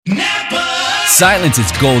Silence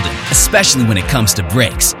is golden, especially when it comes to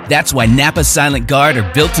brakes. That's why Napa Silent Guard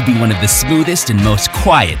are built to be one of the smoothest and most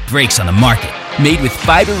quiet brakes on the market. Made with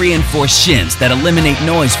fiber-reinforced shims that eliminate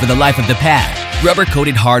noise for the life of the pad,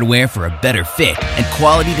 rubber-coated hardware for a better fit, and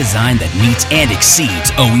quality design that meets and exceeds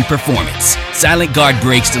OE performance. Silent Guard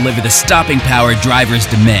brakes deliver the stopping power drivers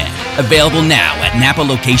demand. Available now at Napa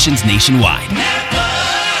locations nationwide.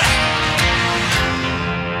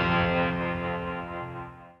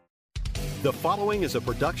 The following is a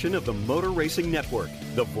production of the Motor Racing Network,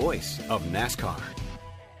 the voice of NASCAR.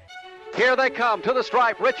 Here they come to the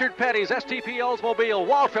stripe. Richard Petty's STP Oldsmobile.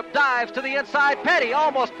 Waltrip dives to the inside. Petty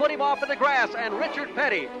almost put him off in the grass, and Richard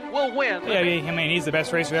Petty will win. Yeah, I mean, he's the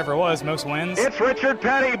best racer ever was, most wins. It's Richard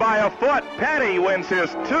Petty by a foot. Petty wins his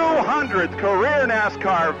 200th career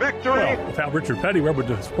NASCAR victory. Well, without Richard Petty, where would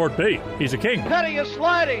the sport be? He's a king. Petty is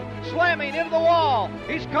sliding, slamming into the wall.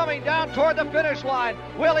 He's coming down toward the finish line.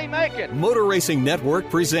 Will he make it? Motor Racing Network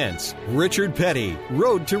presents Richard Petty,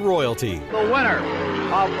 Road to Royalty. The winner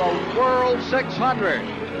of the World 600,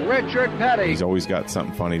 Richard Petty. He's always got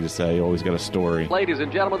something funny to say, always got a story. Ladies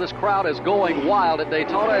and gentlemen, this crowd is going wild at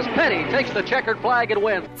Daytona as Petty takes the checkered flag and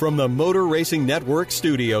wins. From the Motor Racing Network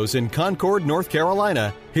studios in Concord, North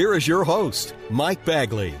Carolina, here is your host, Mike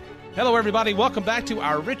Bagley. Hello, everybody. Welcome back to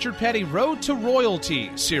our Richard Petty Road to Royalty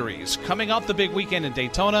series. Coming off the big weekend in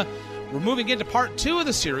Daytona, we're moving into part 2 of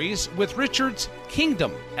the series with Richard's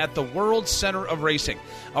Kingdom at the World Center of Racing.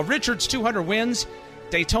 Of Richard's 200 wins,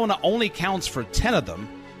 Daytona only counts for 10 of them,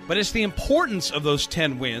 but it's the importance of those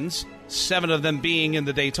 10 wins, 7 of them being in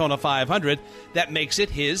the Daytona 500, that makes it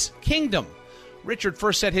his kingdom. Richard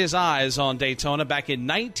first set his eyes on Daytona back in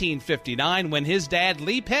 1959 when his dad,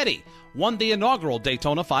 Lee Petty, won the inaugural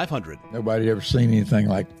Daytona 500. Nobody ever seen anything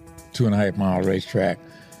like 2.5-mile racetrack.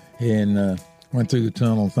 And went through the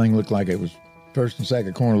tunnel. The thing looked like it was first and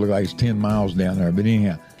second corner looked like it's 10 miles down there. But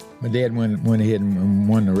anyhow, my dad went ahead and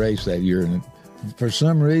won the race that year. And for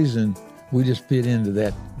some reason, we just fit into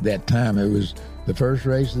that time. It was the first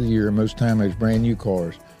race of the year. Most time it was brand new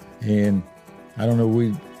cars. And I don't know,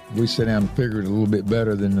 we sat down and figured a little bit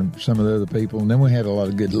better than some of the other people. And then we had a lot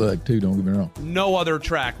of good luck, too, don't get me wrong. No other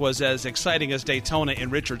track was as exciting as Daytona in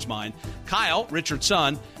Richard's mind. Kyle, Richard's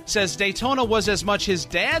son, says Daytona was as much his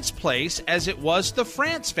dad's place as it was the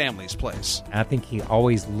France family's place. I think he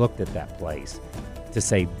always looked at that place to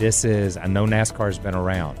say, I know NASCAR's been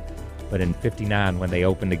around, but in 59, when they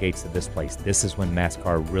opened the gates of this place, this is when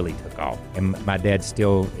NASCAR really took off. And my dad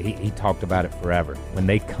still, he talked about it forever. When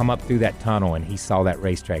they come up through that tunnel and he saw that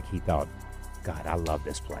racetrack, he thought, God, I love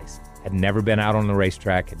this place. Had never been out on the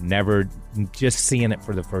racetrack, had never, just seeing it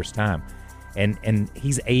for the first time. And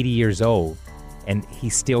he's 80 years old, and he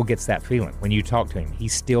still gets that feeling. When you talk to him, he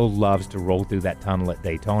still loves to roll through that tunnel at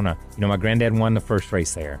Daytona. You know, my granddad won the first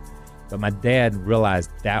race there. But my dad realized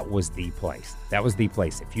that was the place. That was the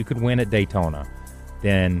place. If you could win at Daytona,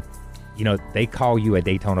 then, you know, they call you a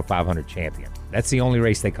Daytona 500 champion. That's the only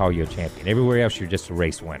race they call you a champion. Everywhere else, you're just a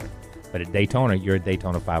race winner. But at Daytona, you're a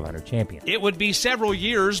Daytona 500 champion. It would be several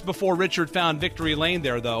years before Richard found victory lane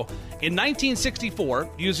there, though. In 1964,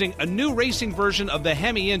 using a new racing version of the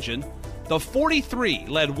Hemi engine, the 43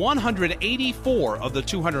 led 184 of the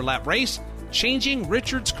 200-lap race, changing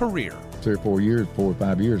Richard's career. 3 or 4 or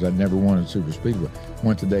 5 years, I'd never won a super speedway.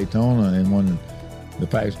 Went to Daytona and won the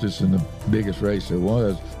fastest and the biggest race there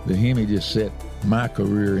was. The Hemi just set my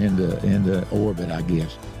career into orbit, I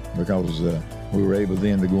guess, because we were able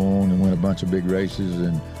then to go on and win a bunch of big races.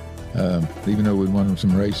 And even though we'd won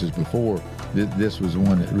some races before, this was the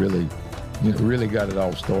one that really got it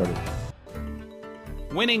all started.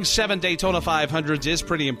 Winning 7 Daytona 500s is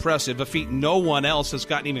pretty impressive, a feat no one else has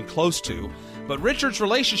gotten even close to. But Richard's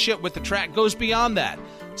relationship with the track goes beyond that.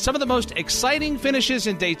 Some of the most exciting finishes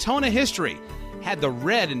in Daytona history had the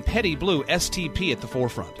red and Petty blue STP at the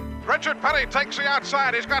forefront. Richard Petty takes the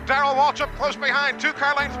outside. He's got Darrell Waltrip close behind. 2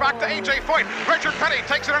 car lengths back to A.J. Foyt. Richard Petty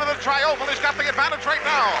takes it into the triumphal. He's got the advantage right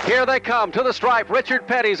now. Here they come to the stripe. Richard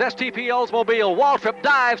Petty's STP Oldsmobile. Waltrip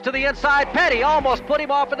dives to the inside. Petty almost put him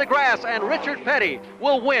off in the grass, and Richard Petty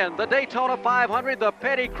will win the Daytona 500. The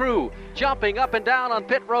Petty crew jumping up and down on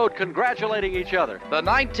pit road, congratulating each other. The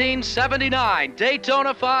 1979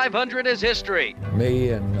 Daytona 500 is history. Me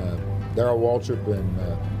and Darrell Waltrip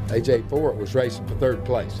and A.J. Foyt was racing for 3rd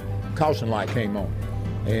place. Caution light came on,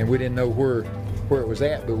 and we didn't know where it was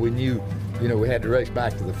at, but we knew, you know, we had to race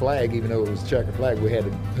back to the flag, even though it was a checker flag. We had to,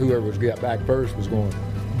 whoever got back first was going to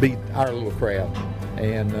beat our little crowd.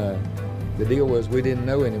 And the deal was we didn't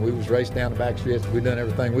know any. We was racing down the back stretch. We'd done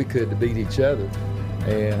everything we could to beat each other,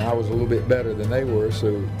 and I was a little bit better than they were,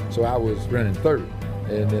 so I was running 3rd.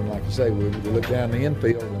 And then, like you say, we looked down the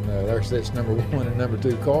infield, and There sits number 1 and number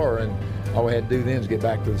 2 car, and all we had to do then is get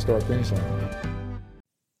back to the start-finish line.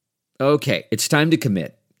 Okay, it's time to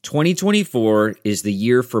commit. 2024 is the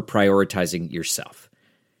year for prioritizing yourself.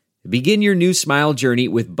 Begin your new smile journey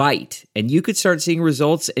with Byte, and you could start seeing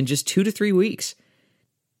results in just 2 to 3 weeks.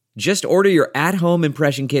 Just order your at-home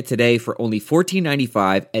impression kit today for only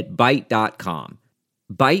 $14.95 at Byte.com.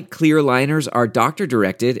 Byte clear liners are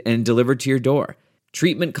doctor-directed and delivered to your door.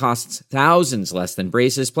 Treatment costs thousands less than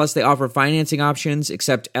braces, plus they offer financing options,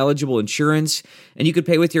 accept eligible insurance, and you could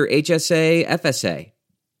pay with your HSA, FSA.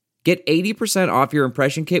 Get 80% off your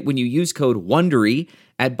impression kit when you use code WONDERY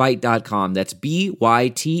at Byte.com. That's BYTE.com.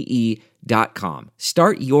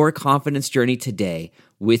 Start your confidence journey today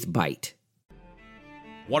with Byte.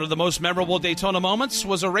 One of the most memorable Daytona moments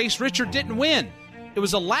was a race Richard didn't win. It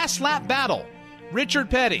was a last-lap battle. Richard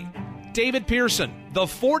Petty, David Pearson, the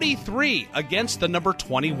 43 against the number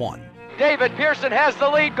 21. David Pearson has the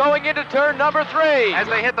lead going into turn number 3. As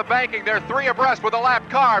they hit the banking, they're 3 abreast with a lapped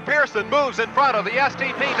car. Pearson moves in front of the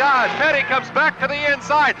STP Dodge. Petty comes back to the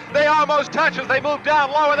inside. They almost touch as they move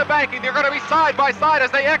down low in the banking. They're going to be side by side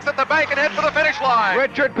as they exit the bank and head for the finish line.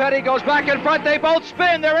 Richard Petty goes back in front. They both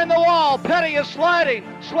spin. They're in the wall. Petty is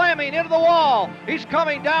slamming into the wall. He's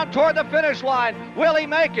coming down toward the finish line. Will he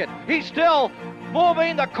make it? He's still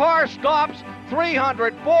moving. The car stops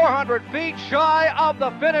 300, 400 feet shy of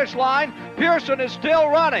the finish line. Pearson is still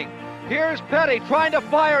running. Here's Petty trying to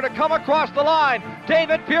fire to come across the line.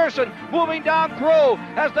 David Pearson moving down through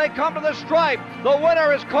as they come to the stripe. The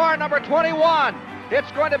winner is car number 21.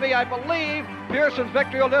 It's going to be, I believe, Pearson's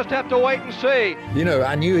victory. We'll just have to wait and see. You know,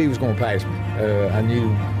 I knew he was going to pass me. I knew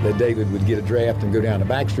that David would get a draft and go down the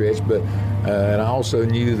backstretch, but and I also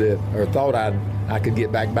knew that, or thought I could get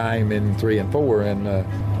back by him in 3 and 4 and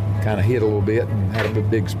kind of hit a little bit and had a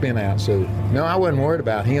big spin out. So, no, I wasn't worried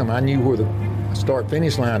about him. I knew where the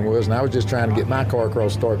start-finish line was, and I was just trying to get my car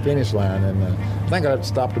across the start-finish line. And I think I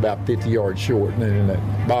stopped about 50 yards short, and then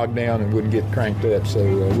it bogged down and wouldn't get cranked up. So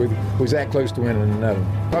we was that close to winning another.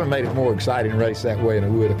 Probably made it a more exciting race that way than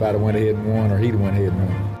it would if I'd have went ahead and won or he'd have went ahead and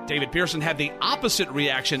won. David Pearson had the opposite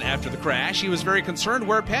reaction after the crash. He was very concerned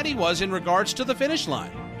where Petty was in regards to the finish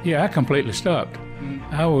line. Yeah, I completely stopped.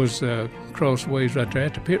 I was crossways right there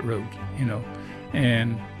at the pit road, you know.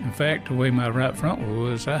 And, in fact, the way my right front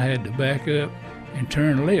was, I had to back up and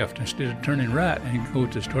turn left instead of turning right and go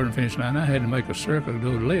to the start and finish line. I had to make a circle, go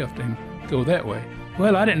left, and go that way.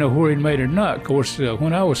 Well, I didn't know where he'd made it or not. Of course,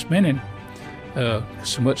 when I was spinning,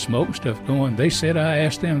 so much smoke and stuff going, they said, I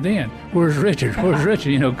asked them then, where's Richard? Where's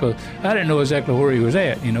Richard? You know, because I didn't know exactly where he was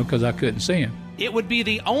at, you know, because I couldn't see him. It would be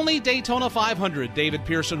the only Daytona 500 David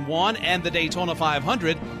Pearson won, and the Daytona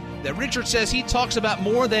 500 that Richard says he talks about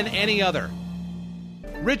more than any other.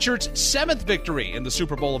 Richard's 7th victory in the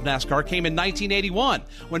Super Bowl of NASCAR came in 1981,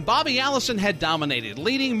 when Bobby Allison had dominated,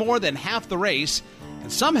 leading more than half the race,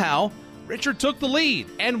 and somehow Richard took the lead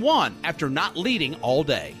and won after not leading all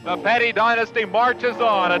day. The Petty dynasty marches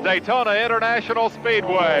on at Daytona International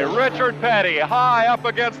Speedway. Richard Petty high up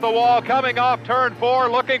against the wall, coming off turn 4,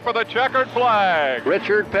 looking for the checkered flag.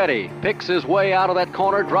 Richard Petty picks his way out of that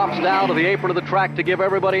corner, drops down to the apron of the track to give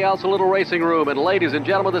everybody else a little racing room. And ladies and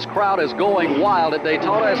gentlemen, this crowd is going wild at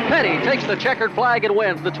Daytona as Petty takes the checkered flag and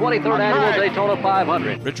wins the 23rd annual Daytona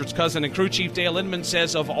 500. Richard's cousin and crew chief Dale Inman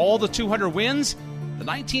says of all the 200 wins, the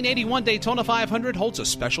 1981 Daytona 500 holds a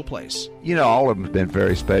special place. You know, all of them have been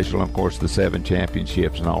very special, of course, the 7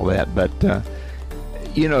 championships and all that. But,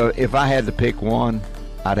 you know, if I had to pick one,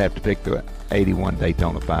 I'd have to pick the 81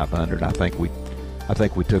 Daytona 500. I think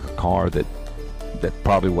we took a car that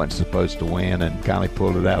probably wasn't supposed to win and kind of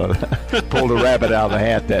pulled a rabbit out of the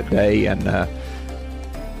hat that day. And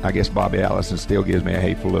I guess Bobby Allison still gives me a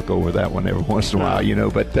hateful look over that one every once in a while, you know.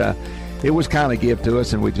 But it was kind of give to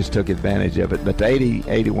us, and we just took advantage of it. But the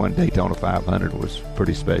 81 Daytona 500 was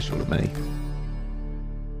pretty special to me.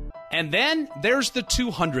 And then there's the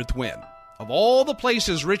 200th win. Of all the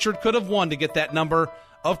places Richard could have won to get that number,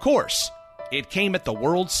 of course, it came at the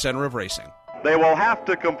World's Center of Racing. They will have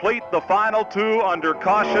to complete the final 2 under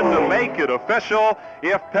caution to make it official.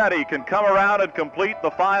 If Petty can come around and complete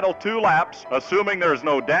the final 2 laps, assuming there's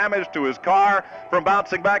no damage to his car from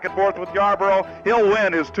bouncing back and forth with Yarborough, he'll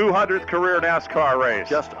win his 200th career NASCAR race.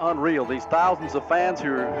 Just unreal. These thousands of fans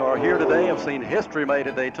who are here today have seen history made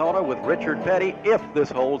at Daytona with Richard Petty, if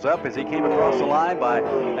this holds up, as he came across the line by,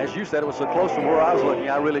 as you said, it was so close from where I was looking,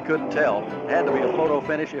 I really couldn't tell. It had to be a photo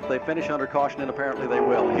finish. If they finish under caution, and apparently they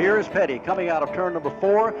will. Here's Petty coming out of turn number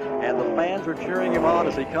 4, and the fans are cheering him on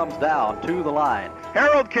as he comes down to the line.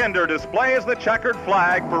 Harold Kinder displays the checkered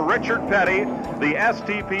flag for Richard Petty. The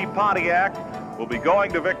STP Pontiac will be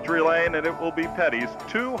going to victory lane, and it will be Petty's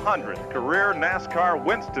 200th career NASCAR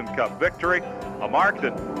Winston Cup victory, a mark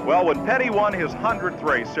that, well, when Petty won his 100th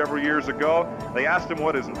race several years ago, they asked him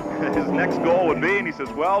what his next goal would be, and he says,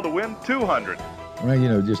 well, to win 200.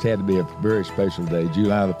 Well, it just had to be a very special day.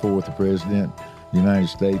 July the 4th, the President of the United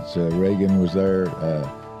States, Reagan, was there.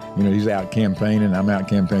 He's out campaigning. I'm out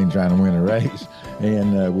campaigning trying to win a race.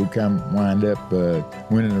 And we wind up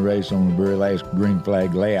winning the race on the very last green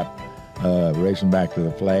flag lap, racing back to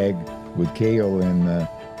the flag with Cale. And,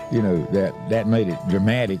 that made it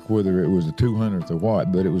dramatic, whether it was the 200th or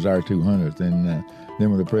what, but it was our 200th. And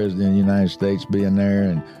then with the President of the United States being there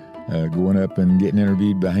and going up and getting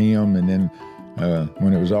interviewed by him, and then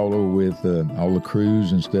when it was all over with, all the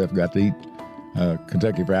crews and stuff got to eat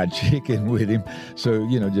Kentucky Fried Chicken with him. So,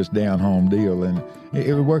 just down home deal. And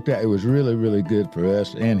it worked out. It was really, really good for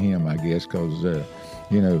us and him, I guess, because,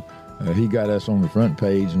 he got us on the front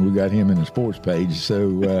page and we got him in the sports page.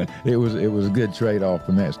 So it was a good trade-off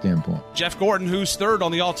from that standpoint. Jeff Gordon, who's third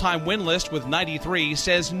on the all-time win list with 93,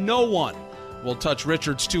 says no one will touch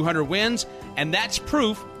Richard's 200 wins, and that's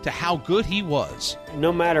proof to how good he was.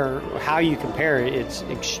 No matter how you compare it, it's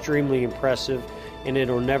extremely impressive, and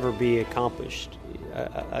it'll never be accomplished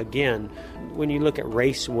again. When you look at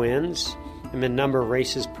race wins and the number of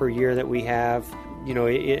races per year that we have,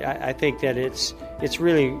 I think that it's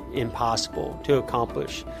really impossible to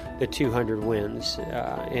accomplish the 200 wins,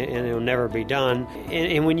 and it'll never be done.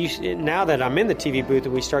 And when now that I'm in the TV booth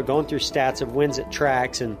and we start going through stats of wins at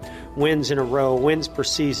tracks and wins in a row, wins per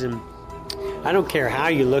season, I don't care how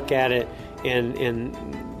you look at it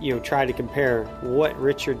and try to compare what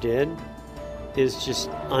Richard did is just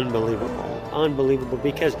unbelievable,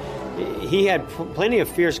 because he had plenty of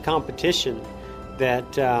fierce competition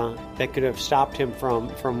that could have stopped him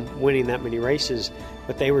from winning that many races,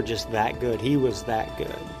 but they were just that good. He was that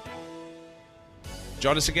good.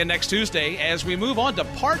 Join us again next Tuesday as we move on to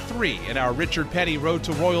Part 3 in our Richard Petty Road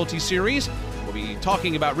to Royalty series. We'll be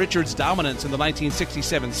talking about Richard's dominance in the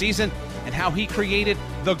 1967 season and how he created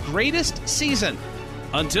the greatest season.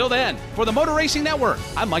 Until then, for the Motor Racing Network,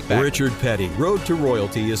 I'm Mike Bagley. Richard Petty, Road to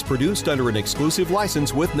Royalty, is produced under an exclusive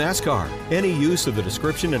license with NASCAR. Any use of the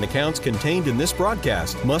description and accounts contained in this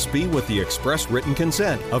broadcast must be with the express written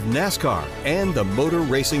consent of NASCAR and the Motor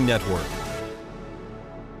Racing Network.